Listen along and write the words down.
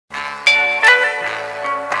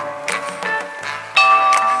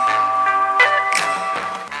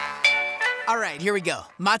here we go.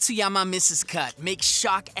 Matsuyama misses cut, makes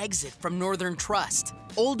shock exit from Northern Trust.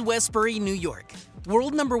 Old Westbury, New York.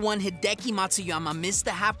 World number 1 Hideki Matsuyama missed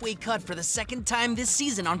the halfway cut for the second time this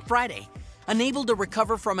season on Friday, unable to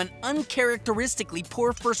recover from an uncharacteristically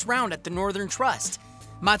poor first round at the Northern Trust.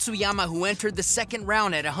 Matsuyama, who entered the second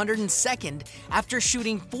round at 102nd after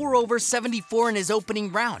shooting 4 over 74 in his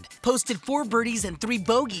opening round, posted 4 birdies and 3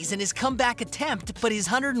 bogeys in his comeback attempt, but his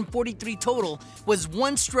 143 total was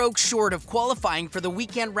 1 stroke short of qualifying for the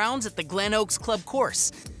weekend rounds at the Glen Oaks Club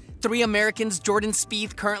course. 3 Americans Jordan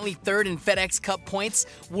Spieth, currently 3rd in FedEx Cup points,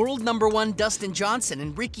 world number 1 Dustin Johnson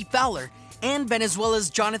and Rickie Fowler, and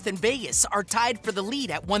Venezuela's Jhnottan are tied for the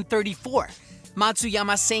lead at 134.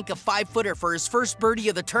 Matsuyama sank a 5-footer for his first birdie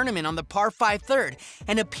of the tournament on the par 5 third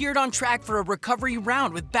and appeared on track for a recovery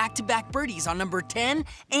round with back-to-back birdies on number 10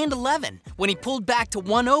 and 11 when he pulled back to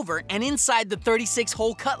 1 over and inside the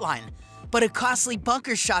 36-hole cut line. But a costly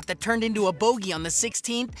bunker shot that turned into a bogey on the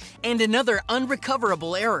 16th and another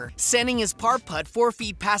unrecoverable error, sending his par putt 4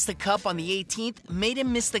 feet past the cup on the 18th, made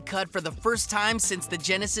him miss the cut for the first time since the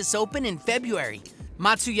Genesis Open in February.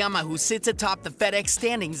 Matsuyama, who sits atop the FedEx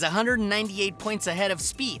standings 198 points ahead of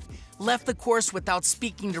Spieth, left the course without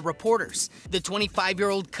speaking to reporters. The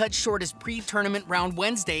 25-year-old cut short his pre-tournament round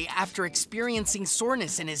Wednesday after experiencing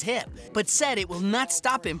soreness in his hip, but said it will not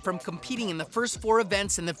stop him from competing in the first 4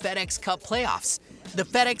 events in the FedEx Cup playoffs. The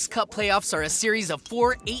FedEx Cup playoffs are a series of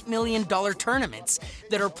 4 $8 million tournaments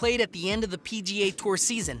that are played at the end of the PGA Tour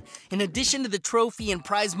season. In addition to the trophy and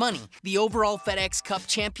prize money, the overall FedEx Cup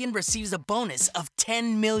champion receives a bonus of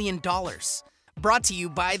 $10 million. Brought to you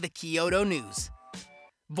by the Kyoto News.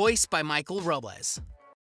 Voiced by Michael Robles.